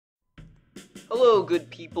Hello, good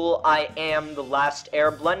people. I am the Last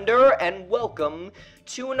Airblender, and welcome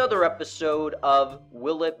to another episode of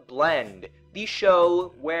Will It Blend, the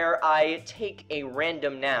show where I take a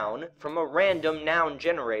random noun from a random noun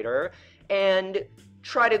generator and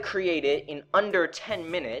try to create it in under 10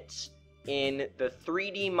 minutes in the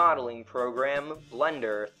 3D modeling program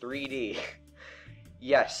Blender 3D.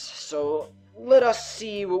 Yes, so let us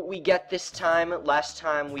see what we get this time. Last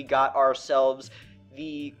time we got ourselves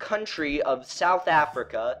the country of South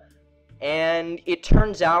Africa, and it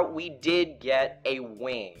turns out we did get a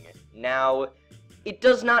wing. Now, it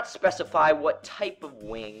does not specify what type of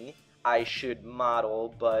wing I should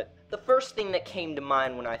model, but the first thing that came to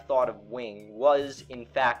mind when I thought of wing was, in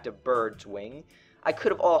fact, a bird's wing. I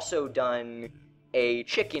could have also done a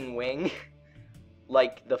chicken wing,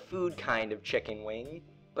 like the food kind of chicken wing,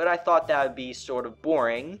 but I thought that would be sort of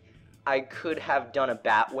boring. I could have done a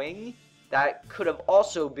bat wing. That could have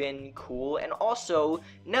also been cool, and also,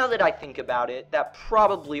 now that I think about it, that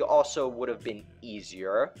probably also would have been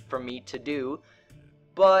easier for me to do.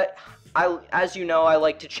 But, as you know, I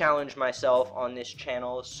like to challenge myself on this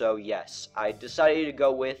channel, so yes, I decided to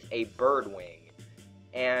go with a bird wing.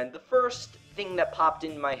 And the first thing that popped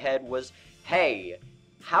into my head was, hey,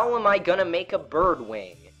 how am I gonna make a bird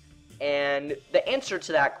wing? And the answer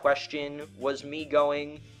to that question was me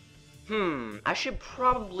going, I should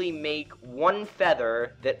probably make one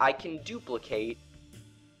feather that I can duplicate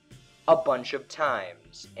a bunch of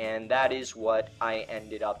times, and that is what I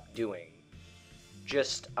ended up doing.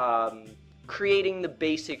 Just, creating the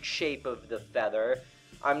basic shape of the feather.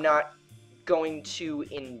 I'm not going too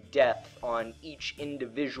in-depth on each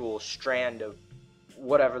individual strand of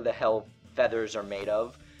whatever the hell feathers are made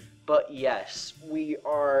of, but yes, we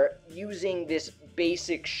are using this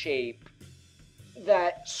basic shape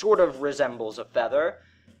that sort of resembles a feather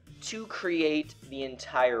to create the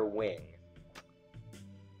entire wing.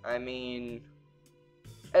 I mean,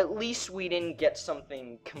 at least we didn't get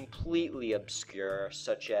something completely obscure,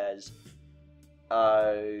 such as,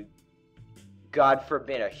 God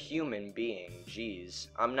forbid, a human being. Jeez,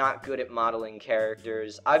 I'm not good at modeling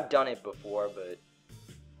characters. I've done it before, but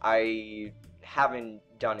I haven't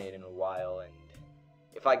done it in a while, and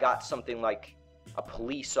if I got something like a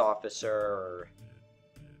police officer, or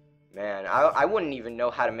man, I wouldn't even know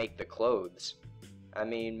how to make the clothes. I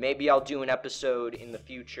mean, maybe I'll do an episode in the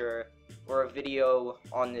future, or a video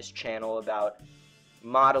on this channel about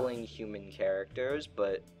modeling human characters,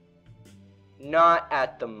 but not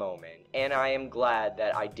at the moment. And I am glad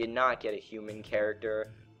that I did not get a human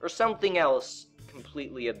character, or something else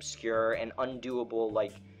completely obscure and undoable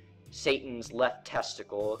like Satan's left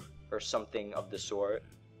testicle, or something of the sort.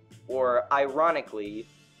 Or, ironically,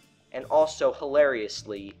 and also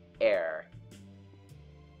hilariously, air.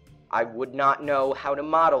 I would not know how to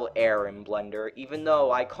model air in Blender, even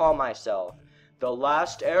though I call myself the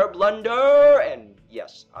Last Airblender, and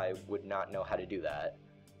yes, I would not know how to do that.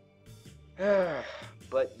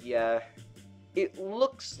 But yeah, it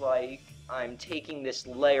looks like I'm taking this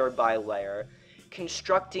layer by layer,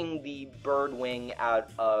 constructing the bird wing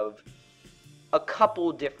out of a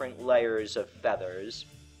couple different layers of feathers.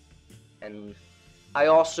 And I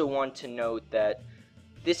also want to note that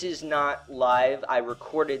this is not live. I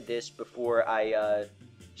recorded this before I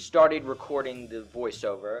started recording the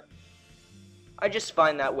voiceover. I just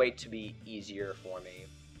find that way to be easier for me,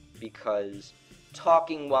 because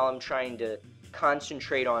talking while I'm trying to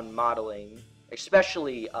concentrate on modeling,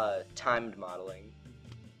 especially timed modeling,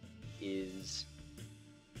 is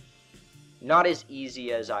not as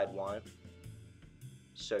easy as I'd want.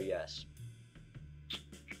 So yes.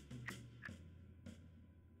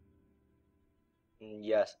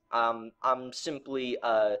 Yes, I'm simply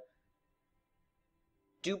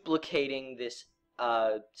duplicating this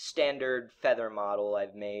standard feather model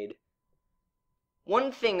I've made.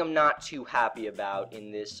 One thing I'm not too happy about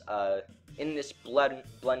in this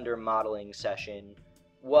Blender modeling session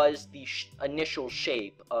was the initial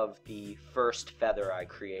shape of the first feather I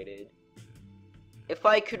created. If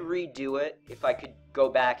I could redo it, if I could go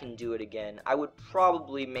back and do it again, I would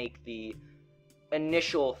probably make the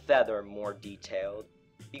initial feather more detailed,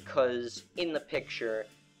 because in the picture,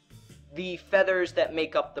 the feathers that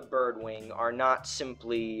make up the bird wing are not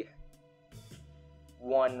simply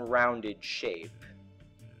one rounded shape.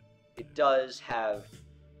 It does have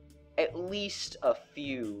at least a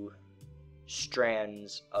few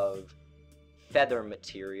strands of feather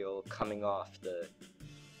material coming off the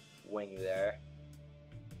wing there.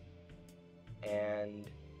 And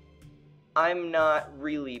I'm not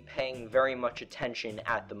really paying very much attention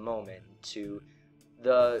at the moment to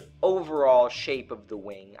the overall shape of the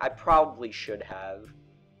wing. I probably should have,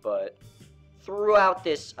 but throughout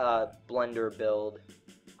this Blender build,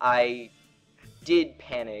 I did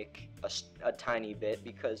panic a tiny bit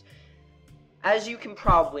because, as you can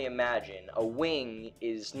probably imagine, a wing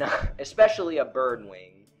is not, especially a bird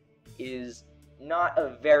wing, is not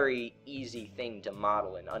a very easy thing to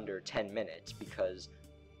model in under 10 minutes because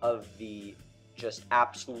of the just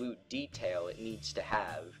absolute detail it needs to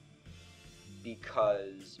have,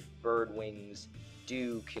 because bird wings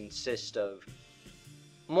do consist of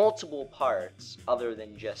multiple parts other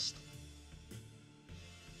than just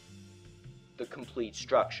the complete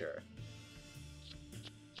structure.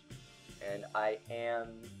 And I am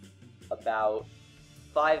about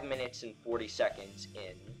 5 minutes and 40 seconds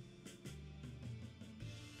in.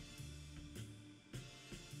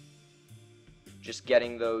 Just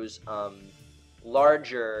getting those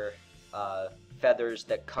larger feathers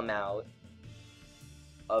that come out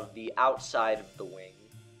of the outside of the wing.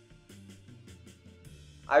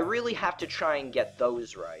 I really have to try and get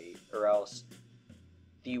those right, or else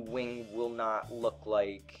the wing will not look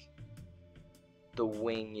like the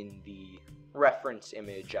wing in the reference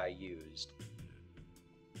image I used.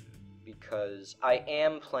 Because I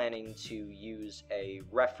am planning to use a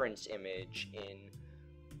reference image in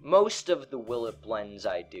most of the Will It blends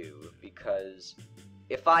I do, because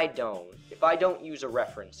if I don't use a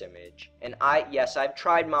reference image, and yes, I've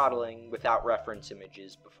tried modeling without reference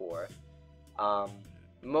images before.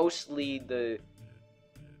 Mostly the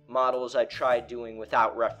models I tried doing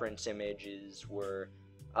without reference images were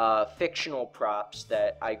fictional props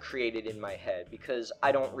that I created in my head, because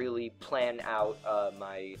I don't really plan out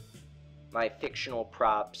my fictional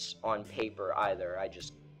props on paper either. I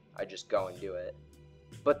just go and do it.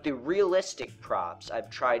 But the realistic props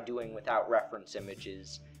I've tried doing without reference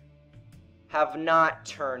images have not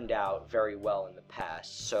turned out very well in the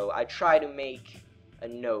past, so I try to make a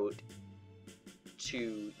note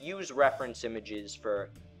to use reference images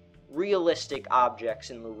for realistic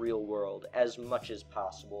objects in the real world as much as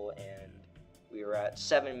possible. And we are at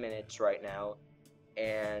 7 minutes right now,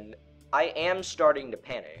 and I am starting to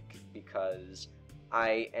panic because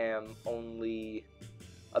I am only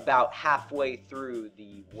about halfway through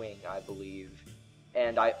the wing, I believe,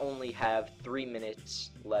 and I only have 3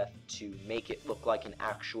 minutes left to make it look like an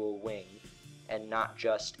actual wing and not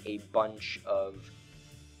just a bunch of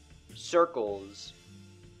circles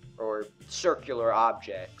or circular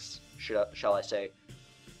objects, shall I say,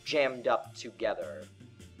 jammed up together.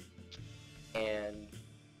 And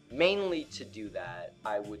mainly to do that,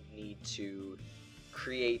 I would need to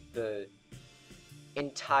create the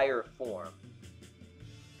entire form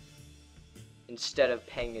instead of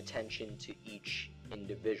paying attention to each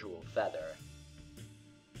individual feather.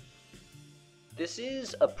 This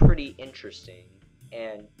is a pretty interesting,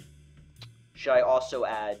 and should I also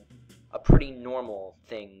add, a pretty normal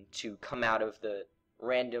thing to come out of the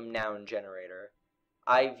random noun generator.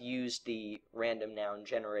 I've used the random noun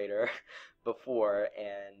generator before,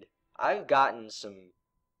 and I've gotten some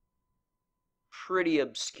pretty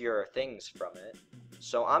obscure things from it,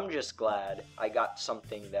 so I'm just glad I got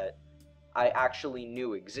something that I actually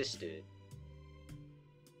knew existed.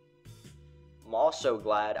 I'm also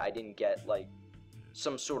glad I didn't get, like,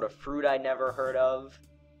 some sort of fruit I never heard of,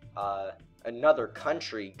 another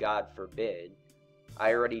country, God forbid.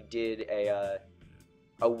 I already did a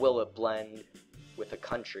Will It blend with a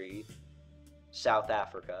country, South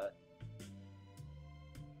Africa.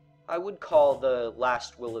 I would call the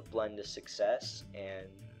last Will It blend a success, and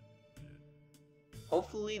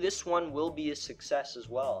hopefully this one will be a success as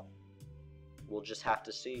well. We'll just have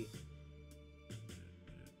to see.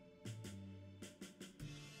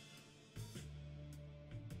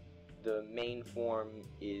 The main form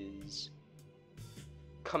is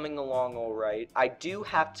coming along alright. I do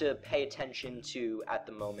have to pay attention to, at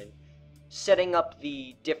the moment, setting up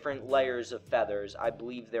the different layers of feathers, I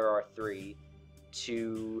believe there are 3,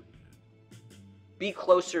 to be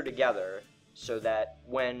closer together so that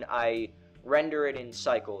when I render it in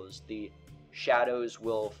cycles, the shadows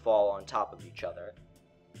will fall on top of each other.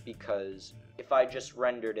 Because if I just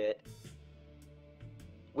rendered it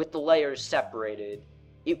with the layers separated,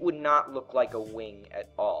 it would not look like a wing at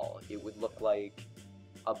all. It would look like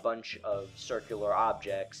a bunch of circular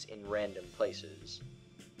objects in random places.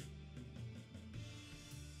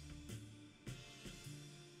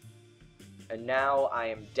 And now I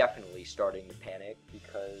am definitely starting to panic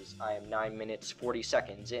because I am 9 minutes 40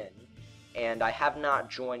 seconds in, and I have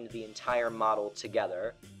not joined the entire model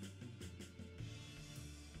together.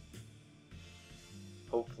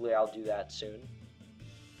 Hopefully I'll do that soon.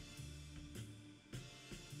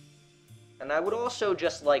 And I would also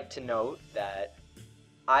just like to note that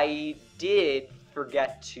I did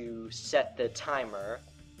forget to set the timer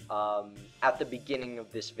at the beginning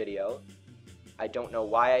of this video. I don't know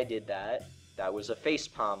why I did that. That was a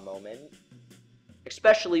facepalm moment.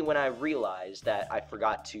 Especially when I realized that I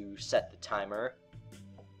forgot to set the timer.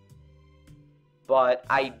 But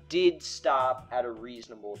I did stop at a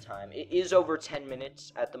reasonable time. It is over 10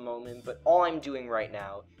 minutes at the moment, but all I'm doing right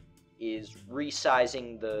now is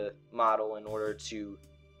resizing the model in order to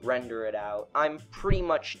render it out. I'm pretty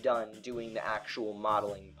much done doing the actual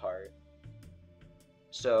modeling part.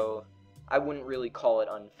 So I wouldn't really call it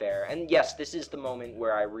unfair. And yes, this is the moment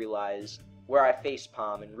where I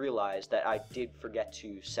facepalm and realize that I did forget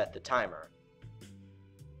to set the timer.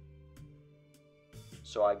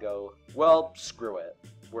 So I go, well, screw it.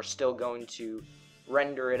 We're still going to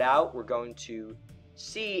render it out. We're going to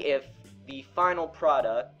see if the final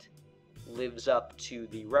product lives up to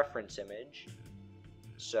the reference image.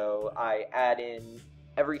 So I add in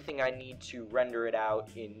everything I need to render it out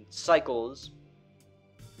in cycles.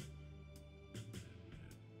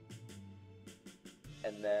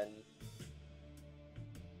 And then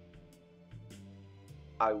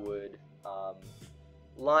I would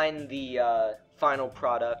line the final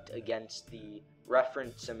product against the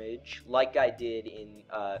reference image like I did in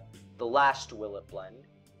the last Will It Blend.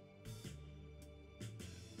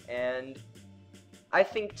 And I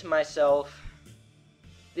think to myself,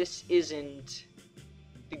 this isn't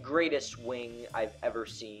the greatest wing I've ever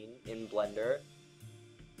seen in Blender,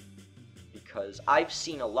 because I've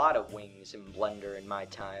seen a lot of wings in Blender in my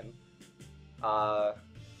time.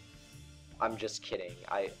 I'm just kidding.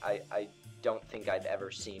 I don't think I've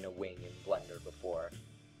ever seen a wing in Blender before.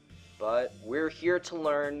 But we're here to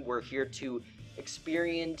learn, we're here to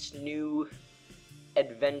experience new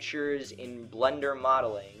adventures in Blender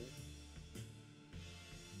modeling.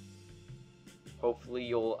 Hopefully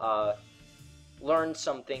you'll learn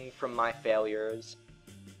something from my failures,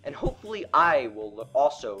 and hopefully I will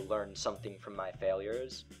also learn something from my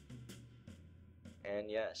failures. And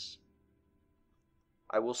yes,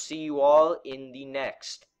 I will see you all in the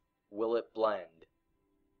next Will It Blend.